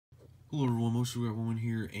Hello everyone, Mostly Got Woman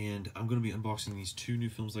here, and I'm going to be unboxing these two new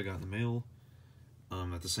films I got in the mail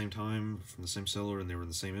at the same time from the same seller, and they were in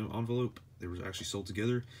the same envelope. They were actually sold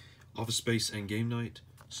together, Office Space and Game Night.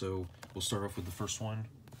 So we'll start off with the first one,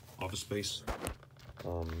 Office Space.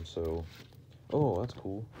 Oh, that's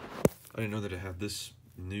cool. I didn't know that it had this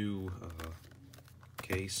new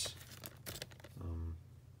case.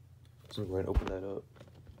 So go ahead and open that up.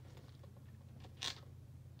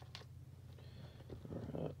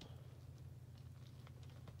 Alright.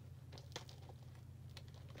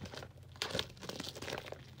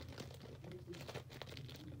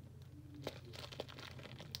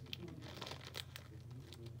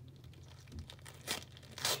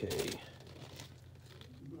 Okay.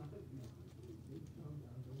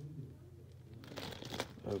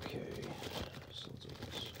 Okay. So let's open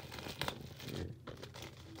this here.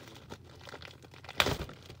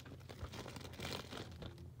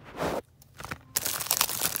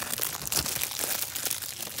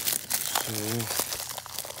 So,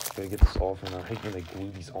 gotta get this off, and I hate when they glue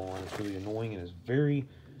these on. It's really annoying, and it's very,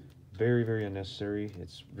 very unnecessary.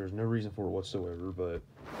 There's no reason for it whatsoever, but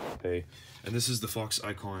hey. And this is the Fox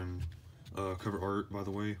Icon cover art, by the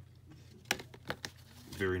way.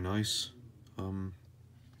 Very nice.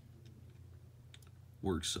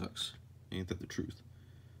 Work sucks. Ain't that the truth?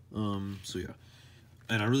 So yeah.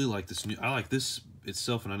 And I really like this new, I like this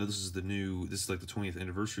itself, and I know this is like the 20th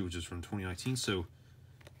anniversary, which is from 2019, so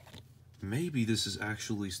maybe this is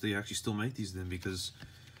actually, they actually still make these then, because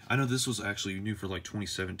I know this was actually new for like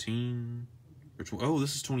 2017, or oh,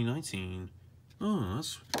 this is 2019. Oh,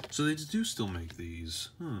 so they do still make these.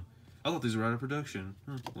 Huh. I thought these were out of production.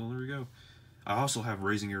 Huh. Well, there we go. I also have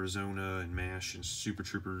Raising Arizona and MASH and Super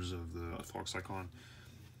Troopers of the Fox Icon.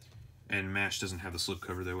 And MASH doesn't have the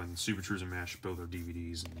slipcover though, and Super Troopers and MASH both are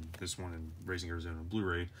DVDs, and this one and Raising Arizona on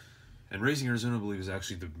Blu-ray. And Raising Arizona, I believe, is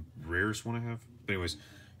actually the rarest one I have. But anyways,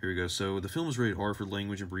 here we go. So the film is rated R for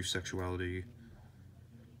language and brief sexuality.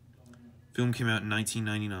 Film came out in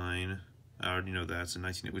 1999. I already know that.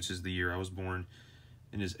 It's which is the year I was born.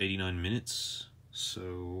 And is 89 minutes.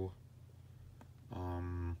 So,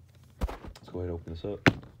 let's go ahead and open this up.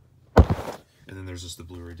 And then there's just the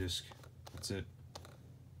Blu-ray disc. That's it.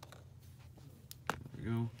 There we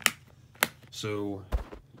go. So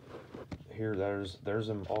here, there's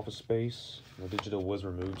an Office Space. The digital was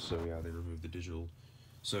removed, so yeah, they removed the digital.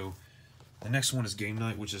 So the next one is Game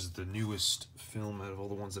Night, which is the newest film out of all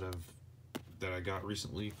the ones that I got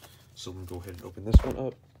recently. So I'm gonna go ahead and open this one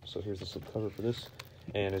up. So here's the slipcover for this,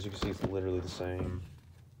 and as you can see, it's literally the same.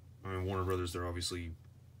 I mean, Warner Brothers, they're obviously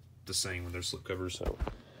the same with their slipcovers. So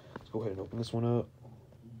let's go ahead and open this one up.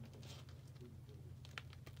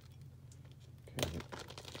 Okay.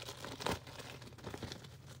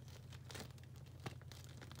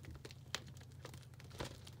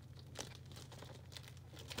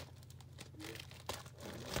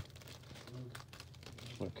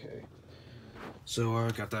 Okay. So I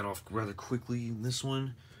got that off rather quickly in this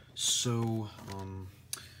one. So,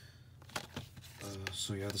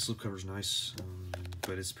 so yeah, the slipcover's nice,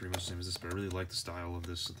 but it's pretty much the same as this. But I really like the style of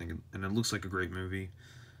this. I think, and it looks like a great movie.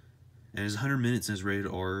 And it's 100 minutes and it's rated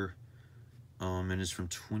R. And it's from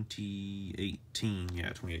 2018. Yeah,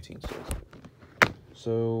 2018.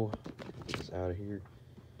 So get this out of here.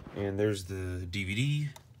 And there's the DVD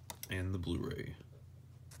and the Blu-ray.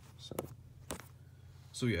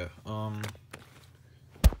 So yeah,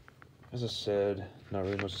 as I said, not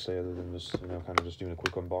really much to say other than just, kind of just doing a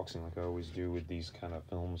quick unboxing like I always do with these kind of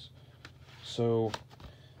films. So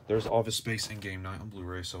there's Office Space and Game Night on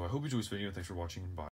Blu-ray. So I hope you enjoyed this video. Thanks for watching. Bye.